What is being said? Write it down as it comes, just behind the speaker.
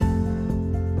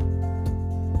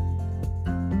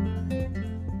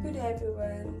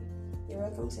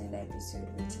to another episode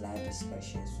with live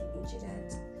discussions with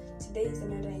Nujidant. Today is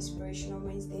another Inspirational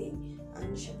Wednesday and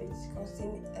we shall be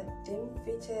discussing a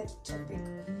defeated topic.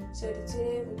 So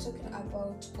today we're talking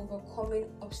about overcoming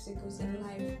obstacles in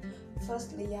life.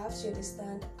 Firstly, you have to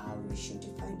understand how you should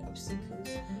define obstacles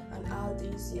and how do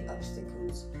you see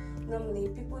obstacles. Normally,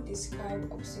 people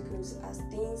describe obstacles as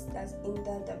things that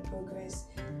hinder the progress,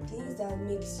 things that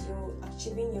makes you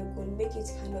achieving your goal, make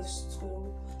it kind of slow.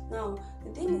 Now,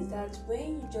 the thing is that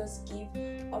when you just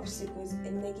give obstacles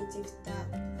a negative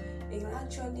tag, it can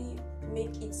actually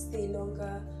make it stay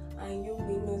longer and you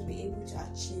may not be able to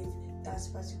achieve that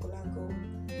particular goal.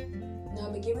 Now,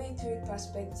 I'll be giving 3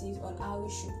 perspectives on how you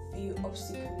should view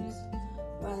obstacles.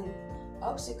 1.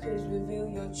 Obstacles reveal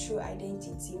your true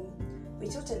identity.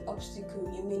 Without an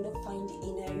obstacle, you may not find the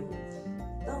inner you.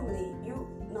 Normally,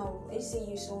 let's say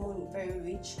you're someone very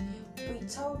rich.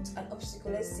 Without an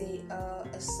obstacle, let's say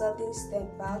a sudden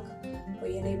step back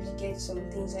where you're able to get some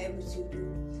things you're able to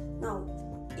do. Now,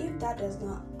 if that does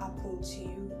not happen to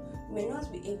you, you may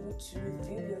not be able to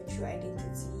reveal your true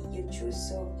identity, your true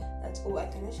self, that, I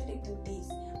can actually do this.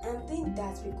 And I'm doing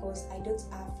that because I don't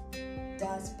have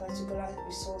that particular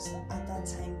resource at that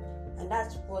time. And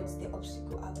that's what the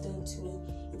obstacle have done to me.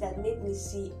 It has made me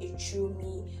see a true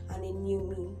me and a new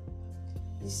me.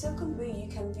 The second way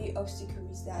you can view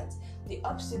obstacles is that the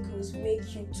obstacles make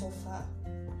you tougher.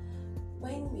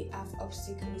 When we have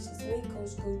obstacles, it makes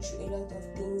us go through a lot of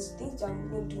things that we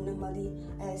don't do normally.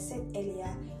 As I said earlier,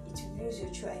 it reveals your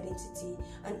true identity.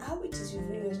 And how it is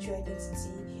revealing your true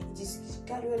identity, it is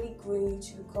gradually growing you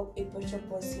to become a better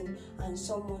person and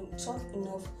someone tough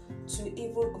enough to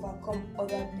even overcome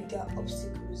other bigger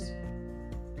obstacles.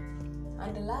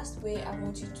 And the last way I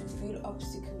want you to view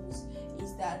obstacles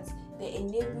is that they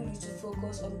enable you to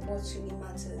focus on what really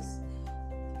matters.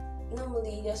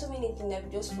 Normally, there are so many things that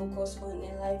we just focus on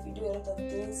in life. We do a lot of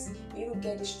things. We even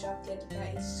get distracted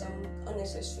by some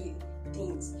unnecessary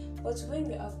things. But when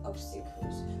we have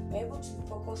obstacles, we're able to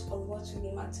focus on what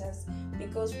really matters.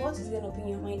 Because what is going to be in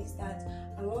your mind is that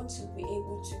I want to be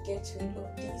able to get rid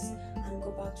of this and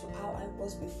go back to how I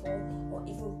was before, or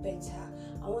even better.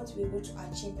 I want to be able to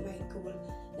achieve my goal.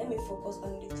 Let me focus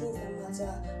on the things that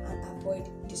matter and avoid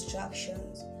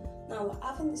distractions. Now,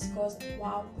 having discussed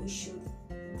how we should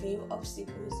view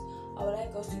obstacles, I would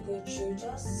like us to go through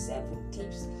just 7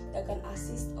 tips that can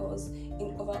assist us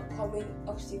in overcoming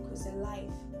obstacles in life.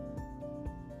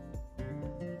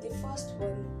 The first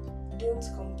one, don't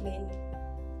complain.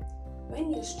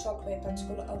 When you're struck by a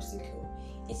particular obstacle,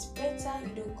 it's better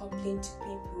you don't complain to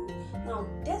people. Now,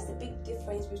 there's a big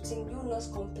difference between you not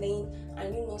complaining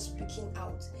and you not speaking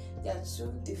out. There are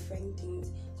 2 different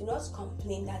things. Do not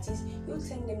complain, that is, you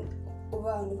tell them over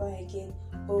and over again,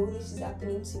 this is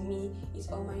happening to me, it's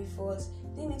all my fault.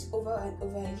 Then it's over and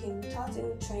over again without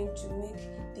even trying to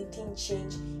make the thing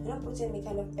change. You're not putting any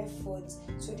kind of effort,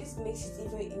 so this makes it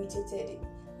even irritated.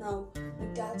 Now,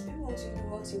 with that, people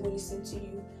want to even listen to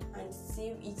you and see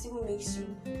it even makes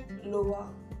you lower.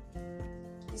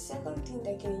 The second thing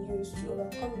that can use to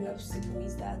overcome the obstacle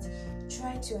is that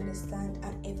try to understand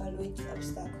and evaluate the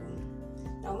obstacle.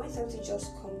 Now, when something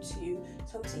just comes to you,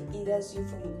 something hinders you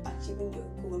from achieving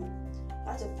your goal,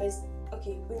 that's the first,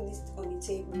 bring this on the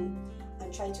table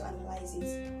and try to analyze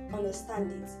it,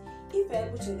 understand it. If you're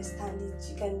able to understand it,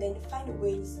 you can then find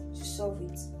ways to solve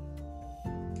it.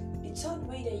 The third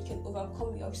way that you can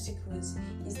overcome your obstacles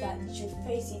is that you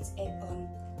face it head on.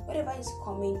 Whatever is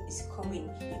coming is coming.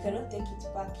 You cannot take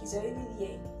it back. It's already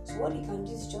there. So what you can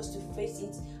do is just to face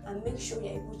it and make sure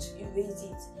you're able to erase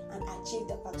it and achieve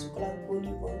the particular goal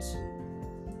you want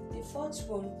to. The fourth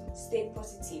one, stay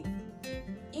positive.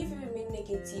 If you remain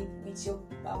negative with your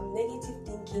negative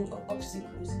thinking or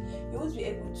obstacles, you won't be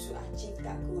able to achieve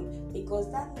that goal,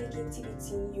 because that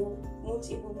negativity in you won't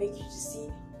able make you to see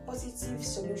positive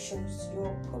solutions to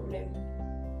your problem.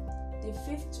 The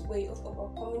fifth way of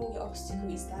overcoming your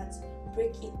obstacle is that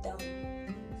break it down.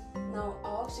 Now,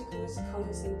 our obstacles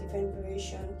comes in different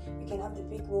variations. We can have the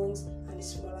big ones and the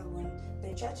smaller one.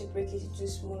 Then try to break it into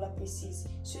smaller pieces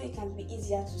so it can be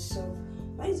easier to solve.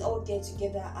 When it's all there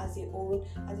together as a whole,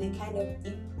 as a kind of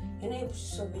heap, you're not able to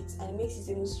solve it and it makes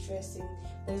it even stressing.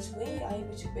 But when you are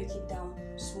able to break it down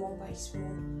small by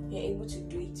small, you're able to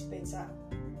do it better.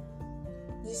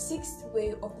 The sixth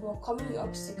way of overcoming your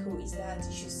obstacle is that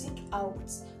you should seek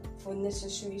out for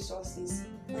necessary resources.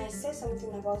 Now, I said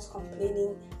something about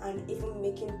complaining and even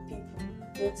making people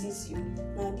notice you.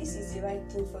 Now, this is the right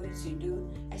thing for you to do.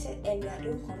 I said earlier,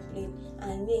 don't complain,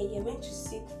 and you're meant to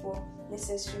seek for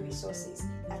necessary resources.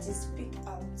 That is, speak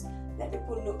out. Let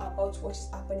people know about what is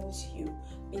happening to you,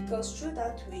 because through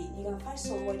that way, you can find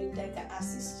somebody that can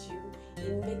assist you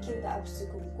in making the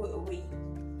obstacle go away.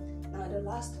 Now, the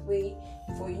last way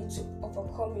for you to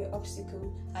overcome your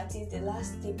obstacle, that is the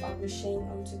last tip I'll be sharing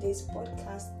on today's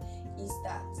podcast, is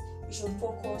that you should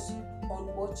focus on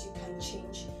what you can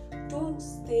change. Don't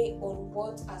stay on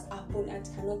what has happened and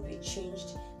cannot be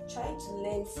changed. Try to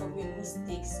learn from your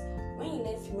mistakes. When you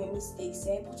learn from your mistakes,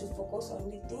 you're able to focus on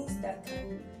the things that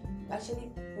can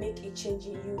actually make a change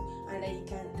in you and that you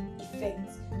can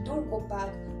effect. Don't go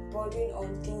back bordering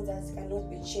on things that cannot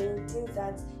be changed, things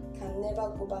that can never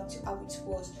go back to how it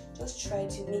was. Just try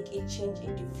to make a change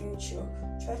in the future.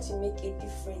 Try to make a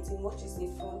difference in what is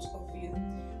in front of you.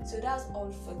 So that's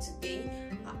all for today.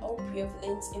 I hope you have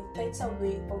learned a better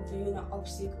way of viewing our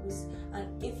obstacles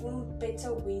and even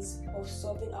better ways of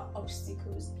solving our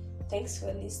obstacles. Thanks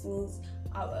for listening.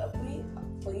 I will agree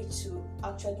for you to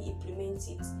actually implement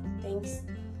it. Thanks.